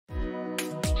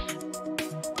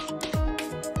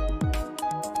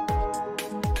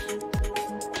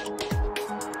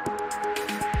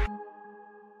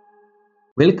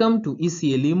Welcome to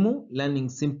EC Elimu Learning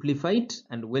Simplified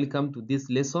and welcome to this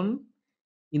lesson.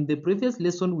 In the previous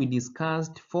lesson, we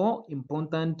discussed four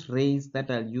important rays that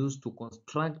are used to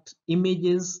construct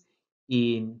images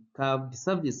in curved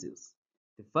surfaces.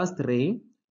 The first ray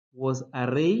was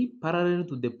a ray parallel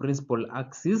to the principal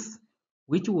axis,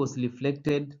 which was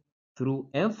reflected through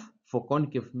F for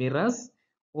concave mirrors,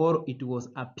 or it was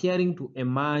appearing to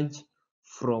emerge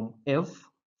from F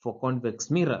for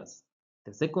convex mirrors.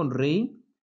 The second ray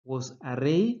was a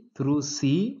ray through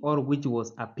C, or which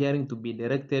was appearing to be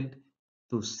directed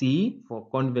to C for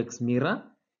convex mirror.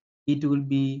 It will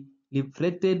be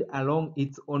reflected along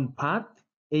its own path,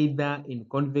 either in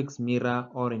convex mirror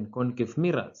or in concave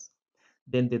mirrors.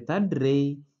 Then the third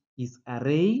ray is a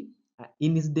ray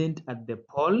incident at the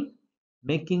pole,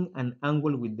 making an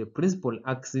angle with the principal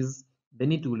axis.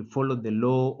 Then it will follow the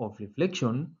law of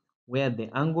reflection, where the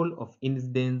angle of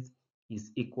incidence is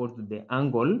equal to the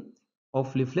angle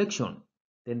of reflection.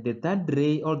 Then the third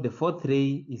ray or the fourth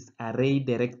ray is a ray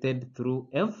directed through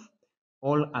F,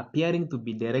 all appearing to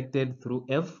be directed through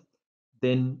F.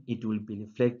 Then it will be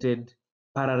reflected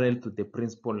parallel to the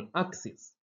principal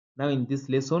axis. Now in this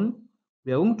lesson,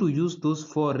 we are going to use those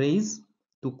four rays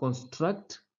to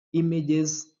construct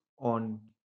images on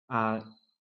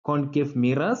concave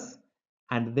mirrors,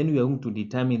 and then we are going to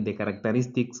determine the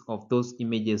characteristics of those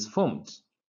images formed.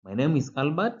 My name is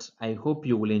Albert. I hope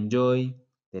you will enjoy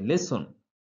the lesson.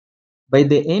 By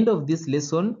the end of this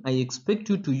lesson, I expect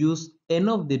you to use any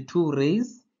of the two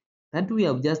rays that we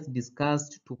have just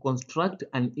discussed to construct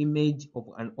an image of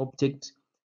an object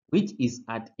which is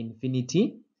at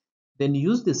infinity. Then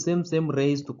use the same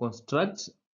rays to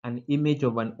construct an image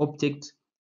of an object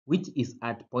which is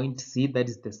at point C, that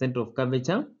is the center of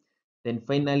curvature. Then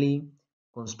finally,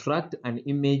 construct an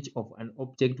image of an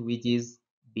object which is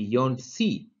beyond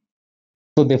C.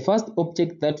 So the first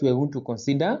object that we are going to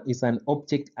consider is an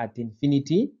object at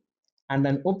infinity. And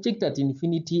an object at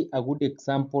infinity, a good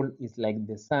example is like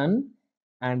the sun,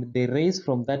 and the rays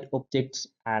from that object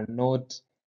are not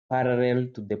parallel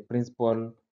to the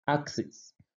principal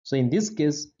axis. So in this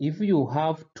case, if you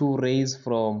have two rays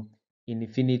from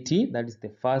infinity, that is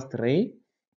the first ray,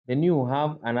 then you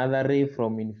have another ray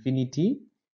from infinity,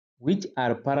 which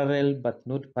are parallel but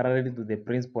not parallel to the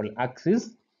principal axis.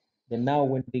 Then now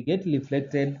when they get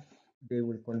reflected, they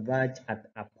will converge at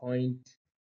a point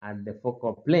at the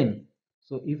focal plane.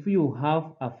 So if you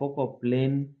have a focal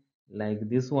plane like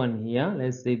this one here,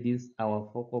 let's say this is our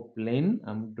focal plane.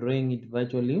 I'm drawing it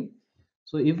virtually.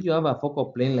 So if you have a focal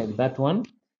plane like that one,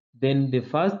 then the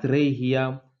first ray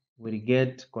here will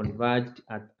get converged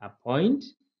at a point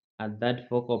at that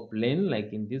focal plane.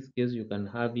 Like in this case, you can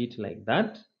have it like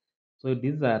that. So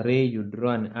this is a ray, you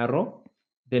draw an arrow.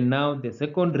 Then now the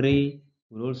second ray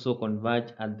will also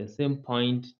converge at the same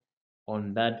point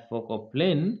on that focal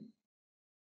plane,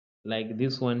 like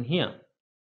this one here.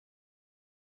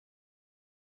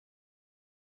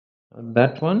 Not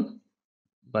that one,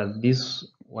 but this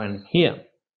one here.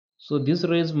 So these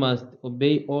rays must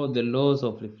obey all the laws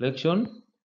of reflection.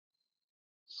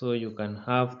 So you can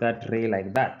have that ray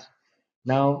like that.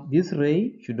 Now this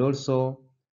ray should also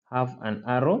have an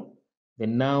arrow.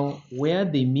 Then now where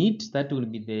they meet, that will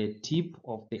be the tip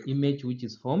of the image which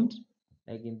is formed.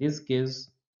 Like in this case,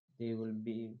 they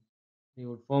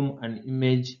will form an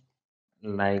image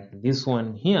like this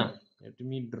one here. Let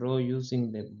me draw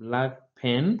using the black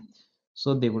pen.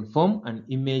 So they will form an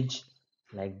image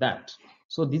like that.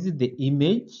 So this is the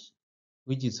image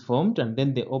which is formed, and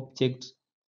then the object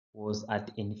was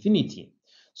at infinity.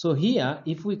 So here,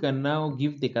 if we can now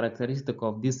give the characteristic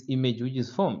of this image which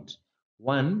is formed,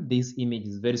 one, this image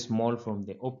is very small from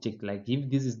the object. Like if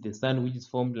this is the sun which is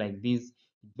formed like this,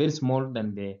 very small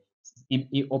than the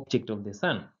object of the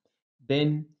sun.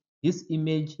 Then this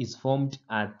image is formed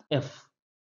at F.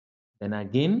 Then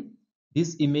again,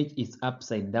 this image is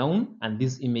upside down and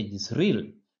this image is real.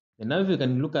 Then now if you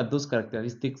can look at those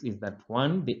characteristics, is that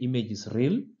one, the image is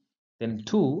real. Then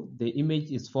two, the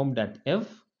image is formed at F.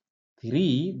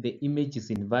 Three, the image is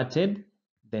inverted.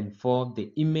 Then four,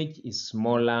 the image is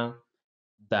smaller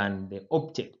than the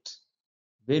object.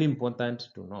 Very important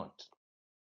to note.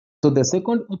 So the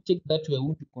second object that we are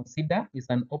going to consider is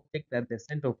an object at the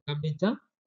center of curvature.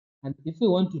 And if we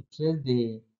want to trace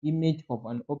the image of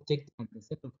an object at the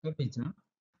center of curvature,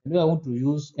 we are going to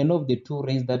use any of the two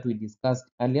rays that we discussed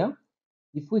earlier.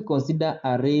 If we consider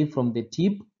a ray from the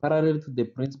tip parallel to the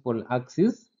principal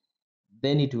axis,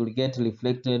 then it will get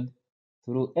reflected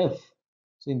through F.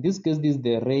 So in this case, this is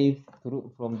the ray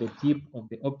from the tip of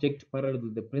the object parallel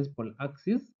to the principal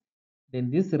axis.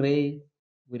 Then this ray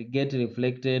will get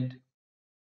reflected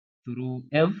through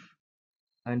F.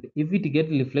 And if it get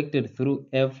reflected through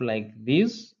F like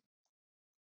this,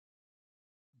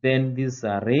 then this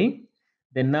array.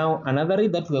 Then now another array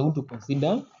that we are going to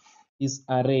consider is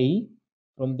array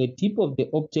from the tip of the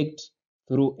object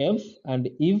through F. And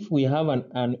if we have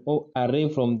an array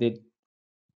from the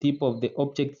tip of the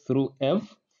object through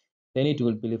F, then it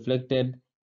will be reflected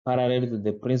parallel to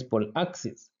the principal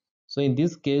axis. So in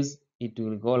this case, it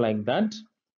will go like that,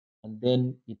 and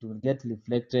then it will get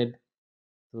reflected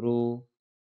through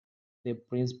the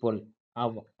principal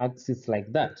axis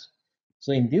like that.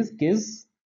 So in this case,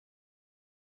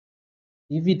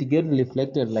 if it gets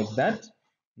reflected like that,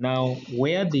 now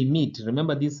where they meet,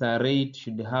 remember this array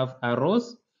should have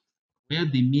arrows. Where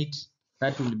they meet,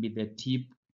 that will be the tip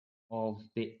of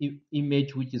the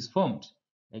image which is formed.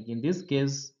 Like in this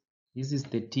case, this is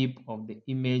the tip of the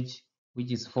image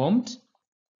which is formed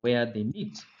where they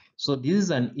meet. So this is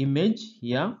an image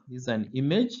here, this is an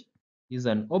image, this is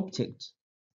an object.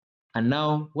 And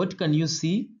now what can you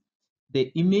see?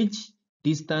 The image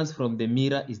distance from the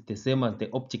mirror is the same as the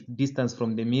object distance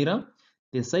from the mirror.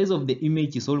 The size of the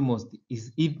image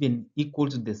is even equal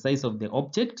to the size of the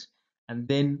object, and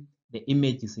then the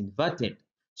image is inverted.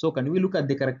 So can we look at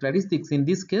the characteristics in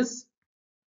this case?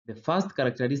 The first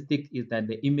characteristic is that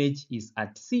the image is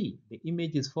at C. The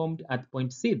image is formed at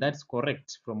point C. That's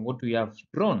correct from what we have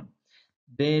drawn.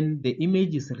 Then the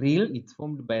image is real. It's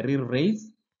formed by real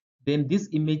rays. Then this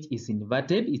image is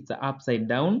inverted. It's upside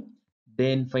down.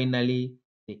 Then finally,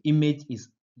 the image is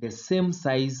the same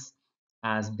size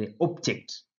as the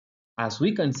object. As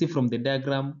we can see from the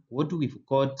diagram, what we've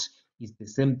got is the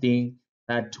same thing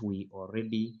that we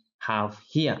already have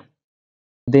here.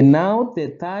 Then now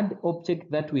the third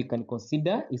object that we can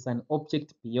consider is an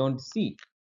object beyond C.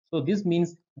 So this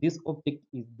means this object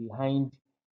is behind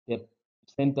the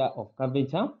center of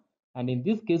curvature. And in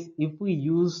this case, if we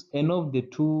use any of the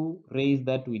two rays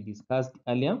that we discussed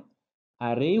earlier,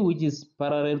 a ray which is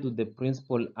parallel to the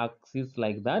principal axis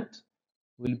like that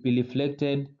will be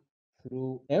reflected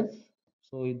through F.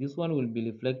 So this one will be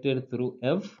reflected through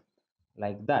F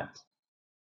like that.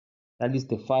 That is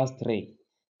the first ray.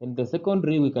 Then the second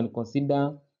ray we can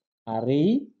consider a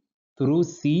ray through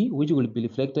C, which will be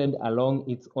reflected along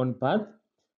its own path.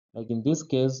 Like in this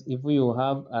case, if you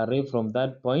have a ray from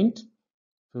that point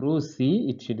through C,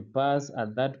 it should pass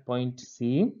at that point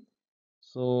C.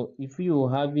 So if you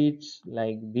have it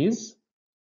like this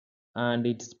and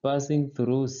it's passing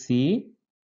through C,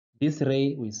 this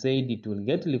ray, we said it will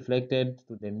get reflected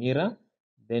to the mirror,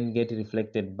 then get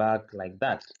reflected back like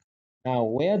that. Now,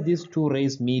 where these two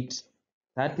rays meet,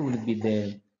 that will be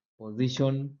the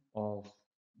position of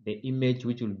the image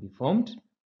which will be formed.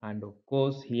 And of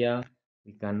course, here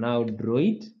we can now draw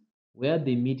it. Where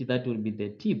they meet, that will be the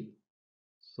tip.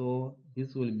 So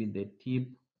this will be the tip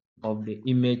of the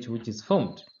image which is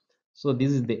formed. So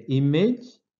this is the image,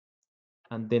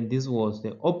 and then this was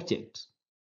the object.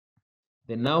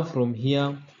 Then now from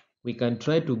here, we can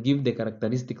try to give the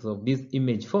characteristics of this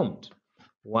image formed.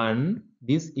 One,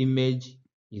 this image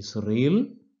is real.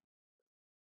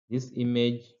 This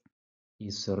image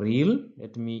is real.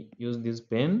 Let me use this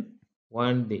pen.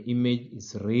 One, the image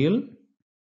is real.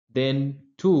 Then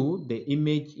two, the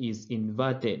image is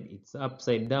inverted. It's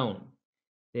upside down.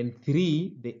 Then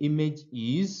three, the image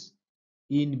is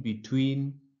in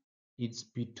between. It's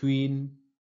between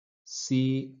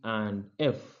C and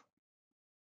F.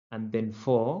 And then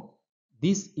 4,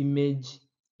 this image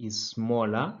is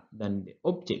smaller than the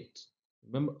object.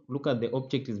 Remember, look at the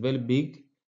object is very big,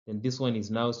 then this one is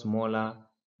now smaller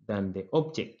than the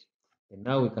object. And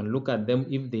now we can look at them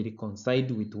if they reconcile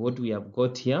with what we have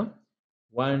got here.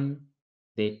 1,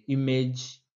 the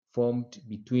image formed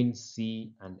between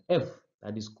C and F.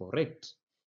 That is correct.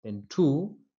 Then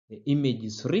 2, the image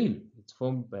is real. It's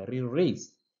formed by real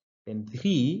rays. Then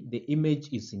 3, the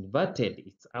image is inverted.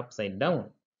 It's upside down.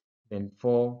 Then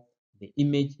 4, the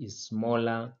image is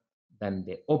smaller than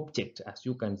the object. As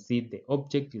you can see, the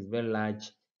object is very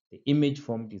large, the image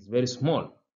formed is very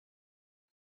small.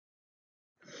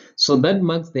 So that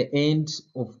marks the end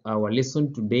of our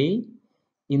lesson today.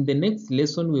 In the next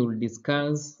lesson, we will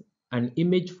discuss an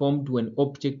image formed when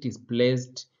object is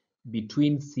placed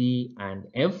between C and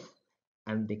F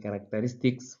and the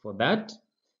characteristics for that.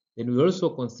 Then we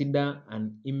also consider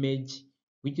an image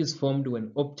which is formed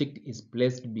when object is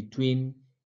placed between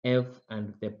F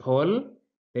and the pole.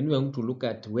 Then we are going to look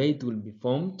at where it will be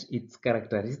formed, its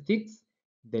characteristics.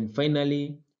 Then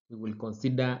finally, we will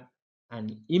consider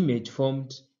an image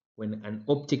formed when an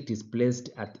object is placed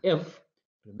at F.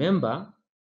 Remember,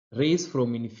 rays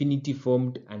from infinity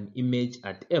formed an image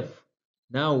at F.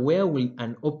 Now, where will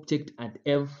an object at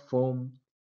F form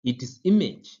its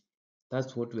image?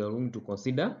 That's what we are going to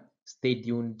consider. Stay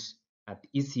tuned at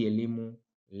ECLimu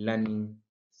Learning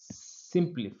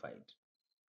Simplified.